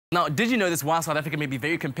Now, did you know this? While South Africa may be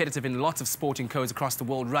very competitive in lots of sporting codes across the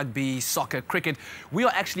world, rugby, soccer, cricket, we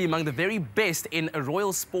are actually among the very best in a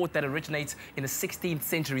royal sport that originates in the 16th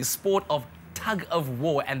century, the sport of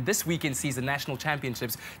tug-of-war. And this weekend sees the national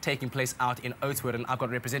championships taking place out in Oudtshoorn. And I've got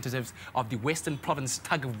representatives of the Western Province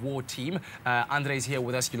tug-of-war team. Andre is here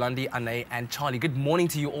with us, Yolandi, Anne, and Charlie. Good morning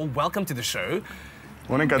to you all. Welcome to the show.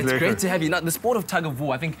 Morning, it's great to have you. Now, the sport of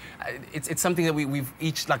tug-of-war, I think it's something that we've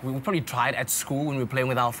each, we probably tried at school when we were playing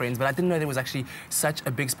with our friends, but I didn't know there was actually such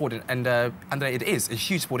a big sport. And Andre, it is a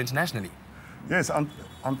huge sport internationally. Yes,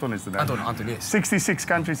 Anton is the name. Anton, yes. 66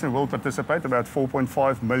 countries in the world participate, about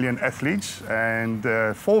 4.5 million athletes, and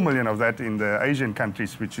 4 million of that in the Asian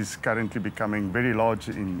countries, which is currently becoming very large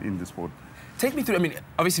in the sport. Take me through. I mean,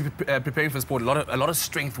 obviously preparing for the sport, a lot of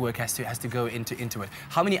strength work has to go into it.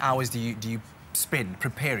 How many hours do you spend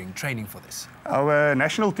preparing, training for this? Our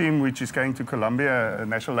national team, which is going to Colombia, a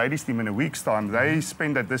national ladies team in a week's time, they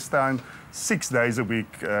spend at this time 6 days a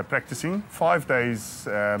week practicing, 5 days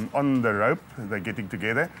on the rope, they're getting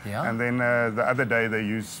together, and then the other day they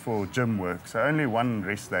use for gym work. So only one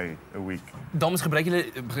rest day a week. Dames, gebruik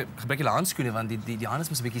julle handskoene want die hande is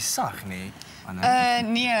mos 'n bietjie sag, nee.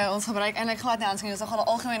 Nee, ons gebruik eintlik glad nie handskoene. Dis nogal 'n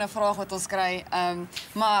algemene vraag wat ons kry.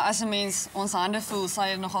 Maar as 'n mens ons hande voel, sal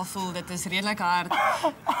jy nogal voel dit is redelik hard.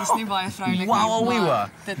 Dis nie baie vroulik nie, maar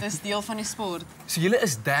dit is deel van die sport. So julle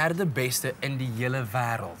is derde beste in die hele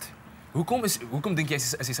wêreld. Hoekom dink jy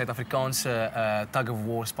is die Suid-Afrikaanse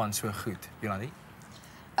tug-of-war span so goed, Yolandi?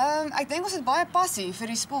 Ek dink ons het baie passie vir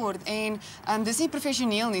die sport en dis nie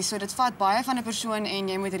professioneel nie, so dit vat baie van 'n persoon en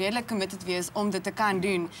jy moet redelik committed wees om dit te kan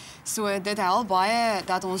doen. So dit help baie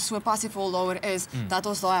dat ons so passievol daaroor is, dat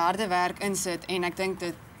ons daai harde werk insit en ek dink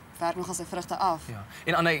dit werk nog as sy vrugte af. Ja.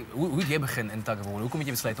 En Anne, hoe het jy begin in tug-of-war? Hoekom het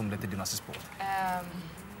jy besluit om dit te doen as 'n sport?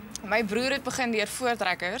 My broer het begin deur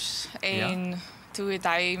voortrekkers en toe het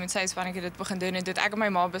hy met sy spannetjie dit begin doen en toe het ek en my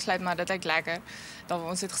ma besluit maar dit lyk lekker.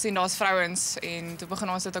 Ons het gesien daar's vrouens en toe begin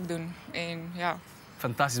ons dit ook doen en ja.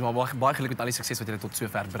 Fantasties, maar baie geluk met al die sukses wat julle tot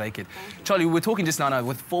sover bereik het. Charlie, we were talking just now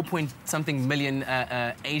with 4-point-something million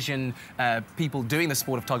Asian people doing the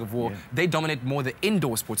sport of tug-of-war. They dominate more the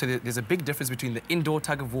indoor sport. So there's a big difference between the indoor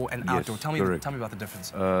tug-of-war and outdoor. Tell me about the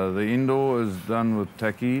difference. The indoor is done with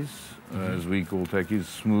tackies, as we call tackies,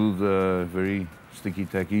 smooth, very sticky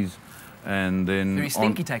tackies. And then very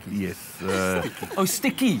stinky tackies. Yes. Oh,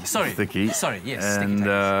 sticky. Sorry. Sticky. Sorry. Yes. And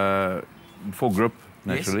sticky for grip,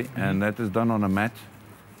 naturally, and that is done on a mat,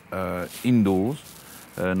 indoors,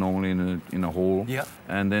 normally in a hall. Yeah.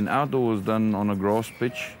 And then outdoors done on a grass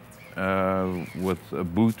pitch with a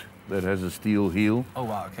boot that has a steel heel. Oh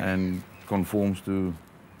wow. Okay. And conforms to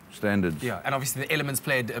standards. Yeah, and obviously the elements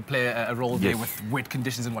play a role there with wet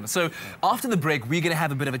conditions and whatnot. So after the break, we're going to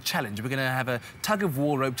have a bit of a challenge. We're going to have a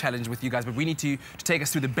tug-of-war rope challenge with you guys, but we need to take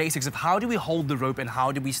us through the basics of how do we hold the rope and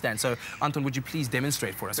how do we stand. So Anton, would you please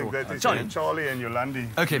demonstrate for us? I think that is Charlie and Yolandi.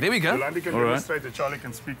 Okay, there we go. Yolandi can demonstrate and Charlie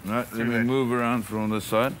can speak. Right, let me move around from this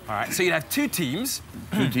side. All right, so you have two teams.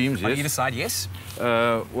 Two teams, yes. On either side, yes.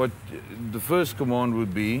 What the first command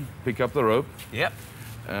would be, pick up the rope. Yep.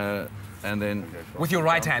 And then with your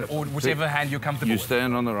right hand or whichever hand you're comfortable with. You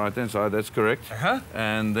stand on the right hand side, that's correct.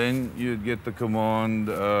 And then you get the command,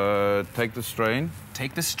 take the strain.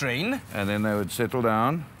 Take the strain. And then they would settle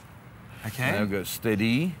down. Okay. And they would go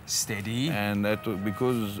steady. Steady. And that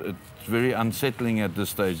because it's very unsettling at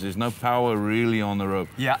this stage. There's no power really on the rope.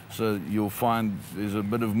 Yeah. So you'll find there's a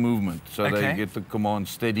bit of movement. So they get the command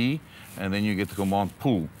steady, and then you get the command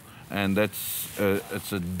pull. And that's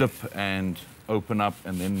it's a dip and open up,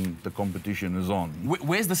 and then the competition is on.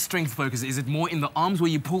 Where's the strength focus? Is it more in the arms where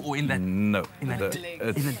you pull or in that? No. In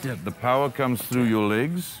the dip. The power comes through your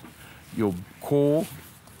legs, your core,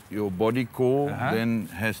 your body core then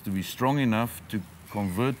has to be strong enough to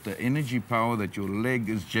convert the energy power that your leg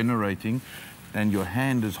is generating and your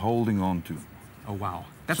hand is holding on to. Oh, wow.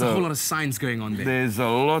 That's a whole lot of science going on there. There's a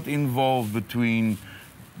lot involved between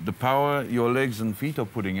the power your legs and feet are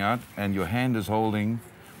putting out and your hand is holding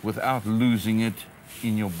without losing it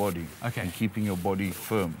in your body and keeping your body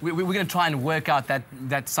firm. We're going to try and work out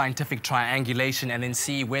that scientific triangulation and then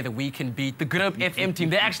see whether we can beat the Good Hope FM team.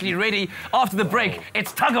 They're actually ready after the break.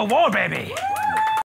 It's tug-of-war, baby!